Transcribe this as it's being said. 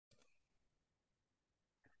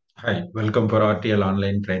Hi, welcome for RTL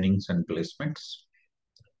online trainings and placements.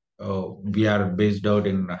 We are based out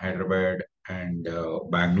in Hyderabad and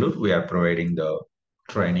Bangalore. We are providing the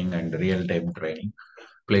training and real-time training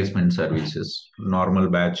placement services, normal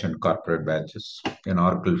batch and corporate batches in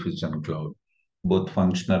Oracle Fusion Cloud, both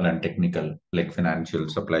functional and technical, like financial,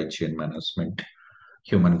 supply chain management,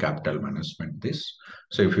 human capital management. This.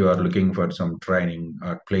 So if you are looking for some training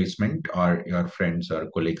or placement, or your friends or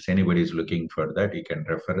colleagues, anybody is looking for that, you can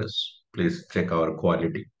refer us. Please check our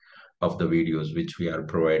quality of the videos which we are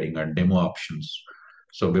providing and demo options.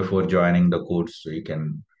 So before joining the course, you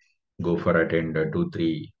can go for attend 2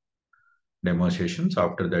 3 demo sessions.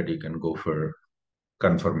 After that, you can go for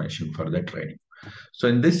confirmation for the training. So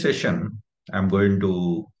in this session, I'm going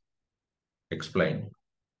to explain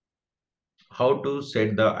how to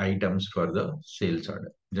set the items for the sales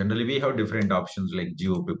order. Generally, we have different options like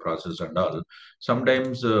GOP process and all.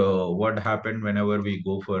 Sometimes what happened whenever we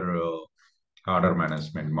go for order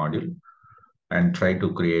management module and try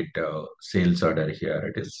to create a sales order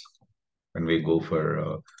here, it is when we go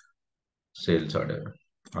for sales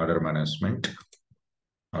order management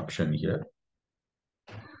option here.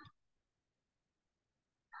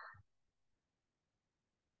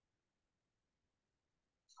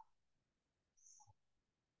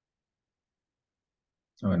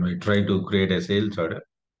 When we try to create a sales order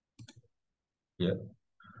here,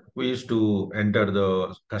 we used to enter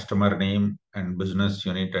the customer name and business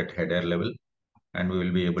unit at header level, and we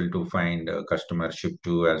will be able to find customer ship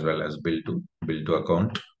to as well as bill to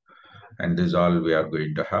account. And this is all we are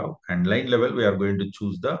going to have. And line level, we are going to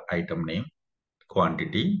choose the item name,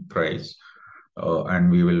 quantity, price,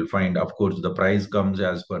 and we will find, of course, the price comes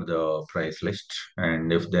as per the price list.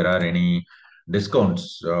 And if there are any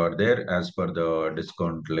discounts there as per the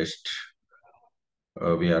discount list,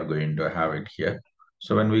 we are going to have it here.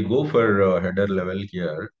 So when we go for header level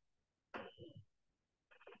here,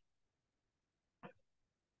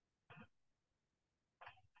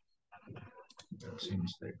 it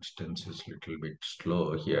seems the instance is a little bit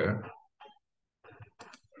slow here.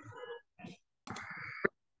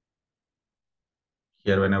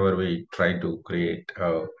 Here, whenever we try to create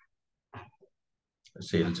a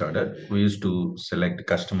sales order, we used to select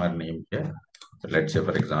customer name here. So let's say,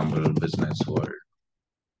 for example, business world,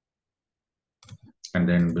 and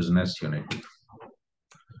then business unit.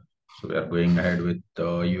 So we are going ahead with the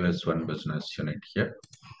US1 business unit here.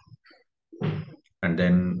 And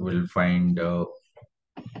then we'll find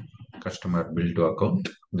customer bill to account.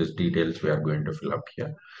 These details we are going to fill up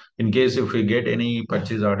here. In case if we get any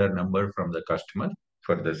purchase order number from the customer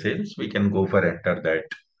for the sales, we can go for enter that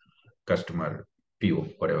customer PO,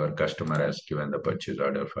 whatever customer has given the purchase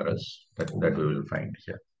order for us, that we will find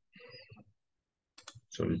here.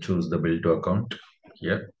 So we'll choose the bill to account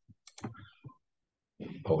here.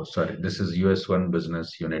 Oh, sorry, this is US1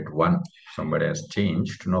 business unit 1. Somebody has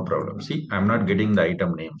changed, no problem. See, I'm not getting the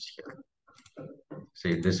item names here.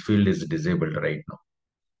 See, this field is disabled right now.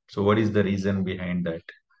 So what is the reason behind that?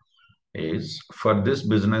 Is for this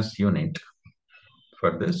business unit,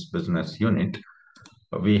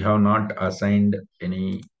 we have not assigned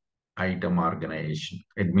any item organization.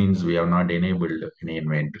 It means we have not enabled any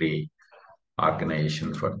inventory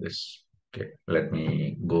organization for this. Okay, let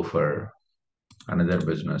me go for another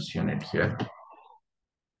business unit here.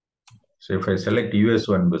 So if I select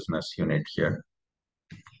US1 business unit here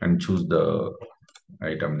and choose the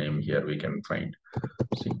item name here, we can find,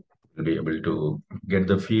 see, we'll be able to get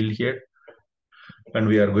the field here, and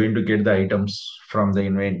we are going to get the items from the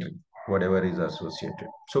inventory, whatever is associated.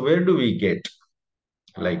 So where do we get?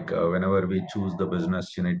 Like whenever we choose the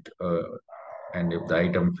business unit, and if the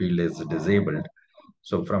item field is disabled,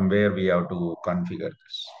 so from where we have to configure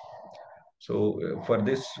this. So for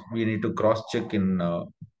this, we need to cross check in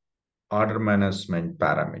order management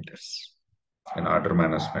parameters. In order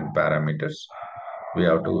management parameters, we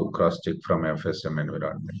have to cross check from FSM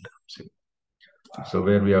environment. See. So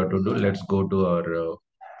where we have to do, let's go to our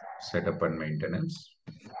setup and maintenance.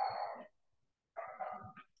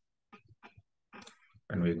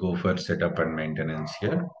 And we go for setup and maintenance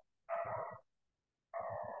here.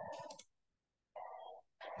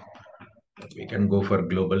 We can go for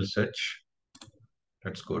global search.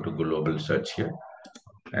 Let's go to global search here.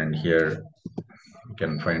 And here you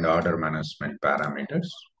can find order management parameters.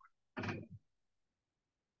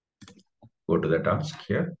 Go to the task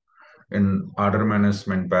here. In order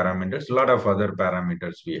management parameters, a lot of other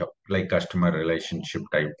parameters we have, like customer relationship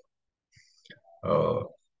type,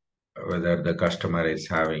 whether the customer is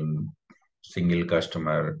having single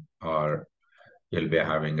customer or you'll be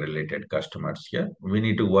having related customers here. We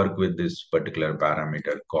need to work with this particular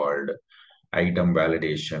parameter called item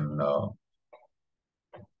validation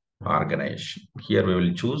organization. Here we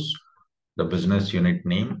will choose the business unit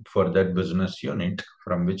name for that business unit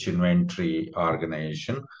from which inventory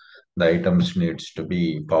organization the items needs to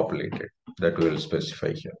be populated. That we will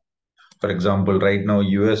specify here. For example, right now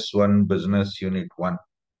US1 business unit 1,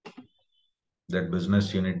 that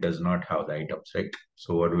business unit does not have the items, right?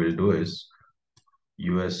 So what we'll do is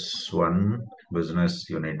US1 business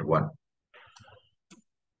unit 1.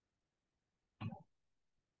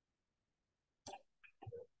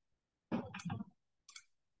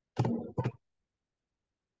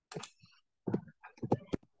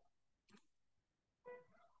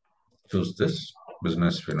 Choose this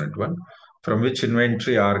business unit 1. From which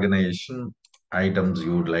inventory organization items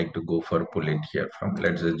you would like to go for pull it here from.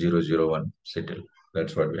 Let's say 001 settle.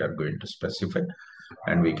 That's what we are going to specify.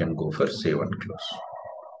 And we can go for save and close.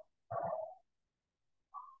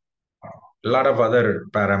 A lot of other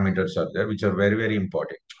parameters are there which are very, very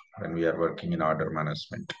important when we are working in order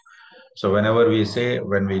management. So whenever we say,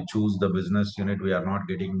 when we choose the business unit, we are not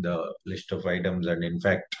getting the list of items, and in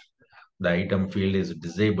fact, the item field is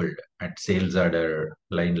disabled at sales order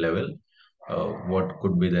line level. What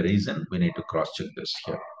could be the reason? We need to cross-check this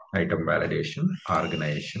here. Item validation,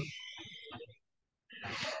 organization,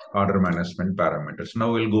 order management parameters.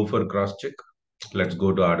 Now we'll go for cross-check. Let's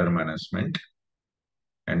go to order management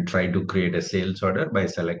and try to create a sales order by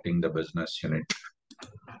selecting the business unit.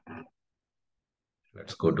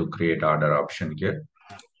 Let's go to create order option here.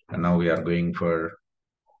 And now we are going for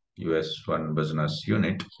US1 business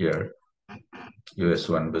unit here,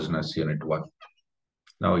 US1 business unit 1.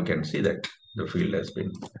 Now we can see that the field has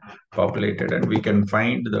been populated, and we can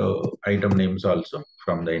find the item names also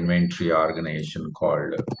from the inventory organization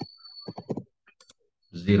called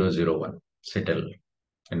 001 settle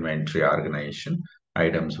inventory organization.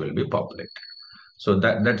 Items will be populated. So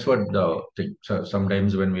that's what the thing. So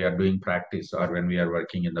sometimes when we are doing practice or when we are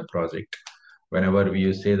working in the project, whenever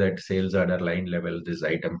we say that sales order line level, this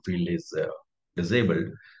item field is disabled,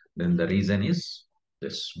 then the reason is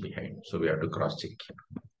this behind. So we have to cross check here.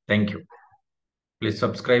 Thank you. Please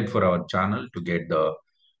subscribe for our channel to get the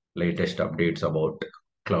latest updates about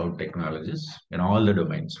cloud technologies in all the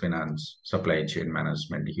domains: finance, supply chain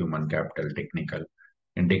management, human capital, technical,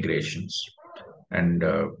 integrations. And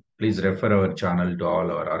please refer our channel to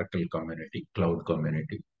all our Oracle community, cloud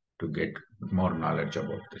community, to get more knowledge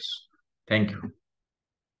about this. Thank you.